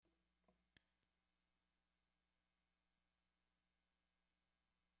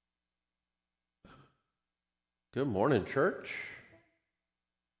Good morning, church.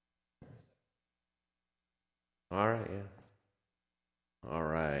 All right, yeah. All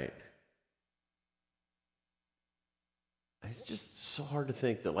right. It's just so hard to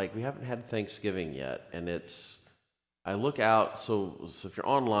think that we haven't had Thanksgiving yet, and I look out, so if you're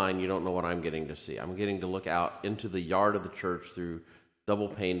online, you don't know what I'm getting to see. I'm getting to look out into the yard of the church through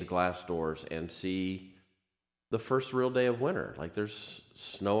double-paned glass doors and see the first real day of winter. There's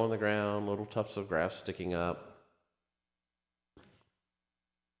snow on the ground, little tufts of grass sticking up.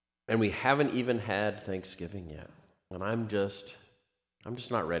 And we haven't even had Thanksgiving yet. And I'm just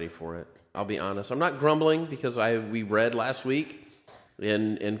not ready for it. I'll be honest. I'm not grumbling because we read last week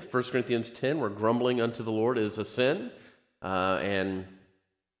in 1 Corinthians 10 where grumbling unto the Lord is a sin. And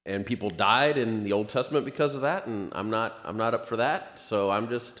people died in the Old Testament because of that, and I'm not up for that. So I'm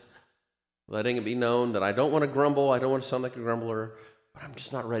just letting it be known that I don't want to grumble. I don't want to sound like a grumbler, but I'm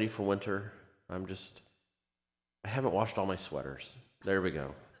just not ready for winter. I haven't washed all my sweaters. There we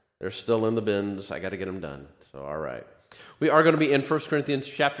go. They're still in the bins. I got to get them done. So, all right. We are going to be in 1 Corinthians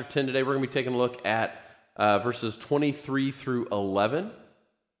chapter 10 today. We're going to be taking a look at verses 23 through 11.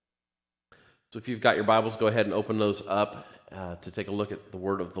 So if you've got your Bibles, go ahead and open those up to take a look at the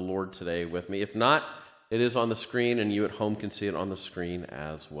word of the Lord today with me. If not, it is on the screen, and you at home can see it on the screen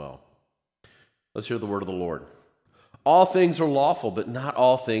as well. Let's hear the word of the Lord. All things are lawful, but not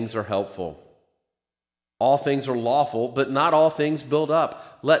all things are helpful. All things are lawful, but not all things build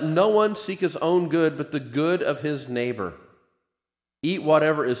up. Let no one seek his own good, but the good of his neighbor. Eat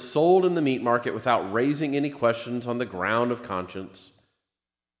whatever is sold in the meat market without raising any questions on the ground of conscience.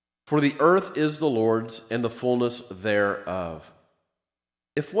 For the earth is the Lord's and the fullness thereof.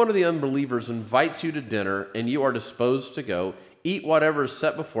 If one of the unbelievers invites you to dinner and you are disposed to go, eat whatever is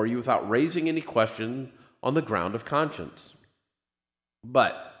set before you without raising any question on the ground of conscience.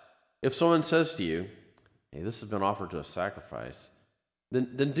 But if someone says to you, "Hey, this has been offered to a sacrifice,"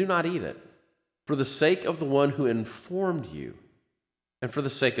 then do not eat it, for the sake of the one who informed you, and for the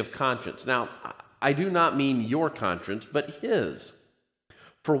sake of conscience. Now, I do not mean your conscience, but his.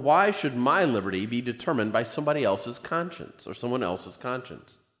 For why should my liberty be determined by somebody else's conscience, or someone else's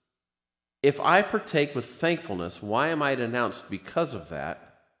conscience? If I partake with thankfulness, why am I denounced because of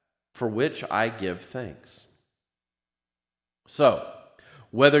that, for which I give thanks? So,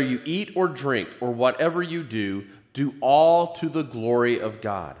 whether you eat or drink or whatever you do, do all to the glory of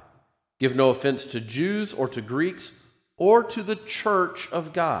God. Give no offense to Jews or to Greeks or to the church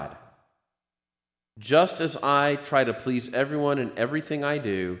of God. Just as I try to please everyone in everything I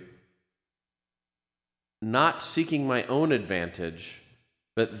do, not seeking my own advantage,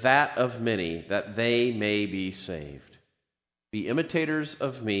 but that of many, that they may be saved. Be imitators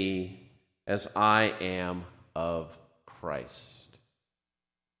of me as I am of Christ.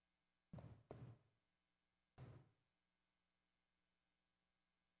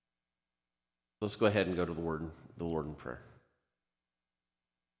 Let's go ahead and go to the Lord in prayer.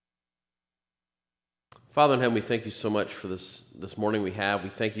 Father in heaven, we thank you so much for this morning we have. We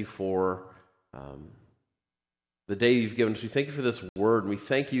thank you for the day you've given us. We thank you for this word, and we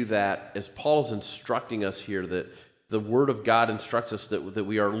thank you that as Paul is instructing us here, that the word of God instructs us that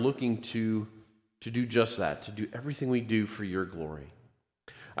we are looking to do just that, to do everything we do for your glory.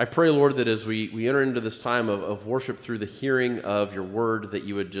 I pray, Lord, that as we enter into this time of worship through the hearing of your word, that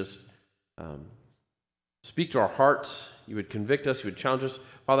you would just speak to our hearts, you would convict us, you would challenge us.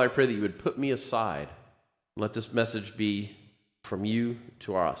 Father, I pray that you would put me aside and let this message be from you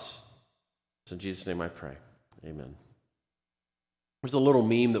to us. So in Jesus' name I pray. Amen. There's a little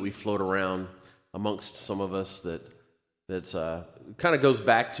meme that we float around amongst some of us that's kind of goes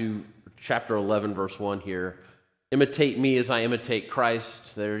back to chapter 11, verse 1 here. Imitate me as I imitate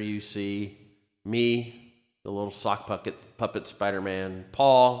Christ. There you see me, the little sock puppet Spider-Man.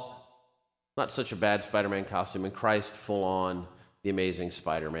 Paul, not such a bad Spider-Man costume, and Christ full on the amazing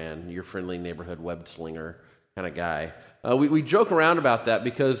Spider-Man, your friendly neighborhood web slinger kind of guy. We joke around about that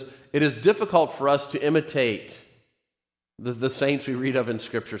because it is difficult for us to imitate the saints we read of in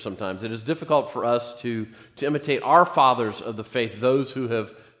Scripture sometimes. It is difficult for us to imitate our fathers of the faith, those who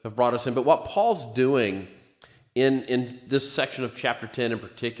have brought us in. But what Paul's doing in this section of chapter 10 in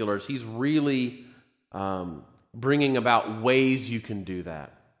particular is he's really bringing about ways you can do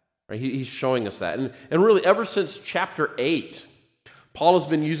that. Right? He's showing us that. And really, ever since chapter 8, Paul has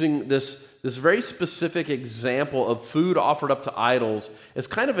been using this very specific example of food offered up to idols as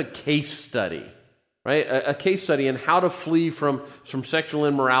kind of a case study, right? A case study in how to flee from sexual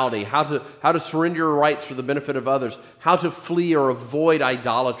immorality, how to surrender your rights for the benefit of others, how to flee or avoid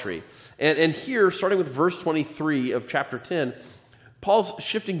idolatry. And here, starting with verse 23 of chapter 10, Paul's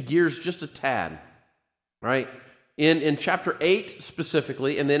shifting gears just a tad. right? In chapter 8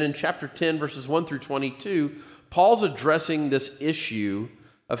 specifically, and then in chapter 10, verses 1 through 22, Paul's addressing this issue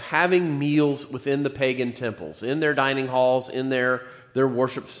of having meals within the pagan temples, in their dining halls, in their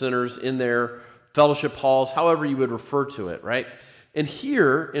worship centers, in their fellowship halls, however you would refer to it, right? And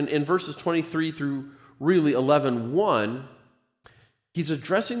here, in verses 23 through really 11:1, he's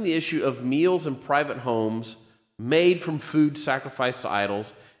addressing the issue of meals in private homes made from food sacrificed to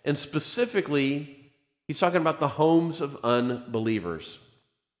idols, and specifically, he's talking about the homes of unbelievers.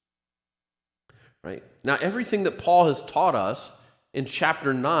 Right? Now, everything that Paul has taught us in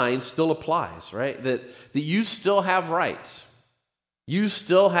chapter 9 still applies, right? That you still have rights. You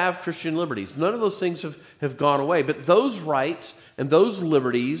still have Christian liberties. None of those things have gone away, but those rights and those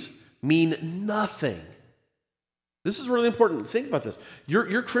liberties mean nothing. This is really important. Think about this.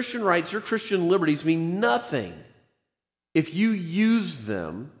 Your Christian rights, your Christian liberties mean nothing if you use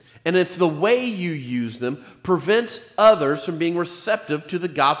them, and if the way you use them prevents others from being receptive to the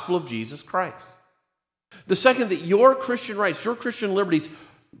gospel of Jesus Christ. The second that your Christian rights, your Christian liberties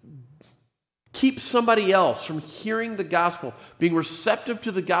keep somebody else from hearing the gospel, being receptive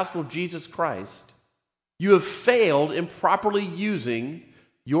to the gospel of Jesus Christ, you have failed in properly using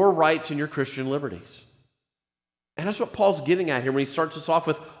your rights and your Christian liberties. And that's what Paul's getting at here when he starts us off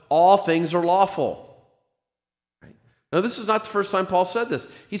with, all things are lawful. Right? Now, this is not the first time Paul said this.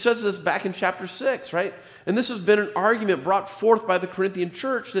 He says this back in chapter 6, right? And this has been an argument brought forth by the Corinthian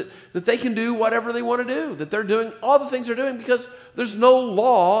church that they can do whatever they want to do, that they're doing all the things they're doing because there's no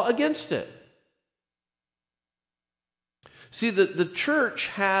law against it. See, the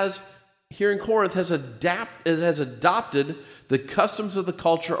church here in Corinth has adopted the customs of the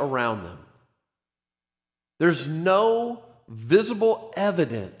culture around them. There's no visible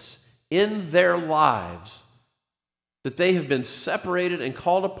evidence in their lives that they have been separated and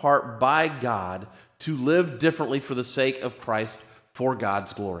called apart by God to live differently for the sake of Christ for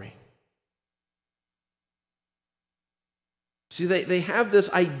God's glory. See, they have this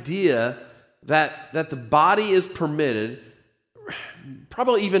idea that the body is permitted,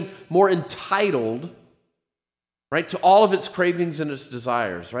 probably even more entitled, right, to all of its cravings and its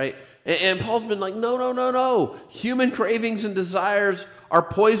desires, right? And Paul's been like, no. Human cravings and desires are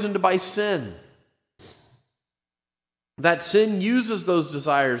poisoned by sin. That sin uses those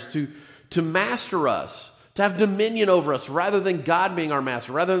desires to master us, to have dominion over us, rather than God being our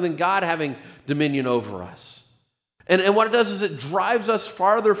master, rather than God having dominion over us. And what it does is it drives us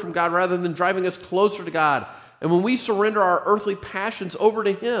farther from God rather than driving us closer to God. And when we surrender our earthly passions over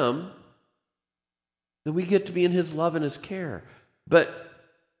to Him, then we get to be in His love and His care. But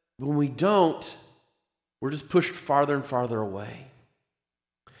when we don't, we're just pushed farther and farther away.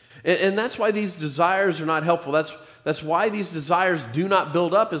 And that's why these desires are not helpful. That's why these desires do not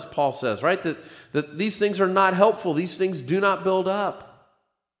build up, as Paul says, right? That these things are not helpful. These things do not build up.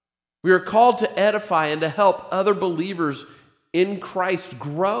 We are called to edify and to help other believers in Christ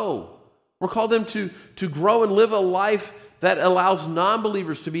grow. We're called them to grow and live a life that allows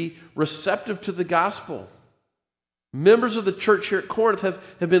non-believers to be receptive to the gospel. Members of the church here at Corinth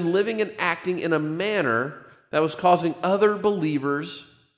have been living and acting in a manner that was causing other believers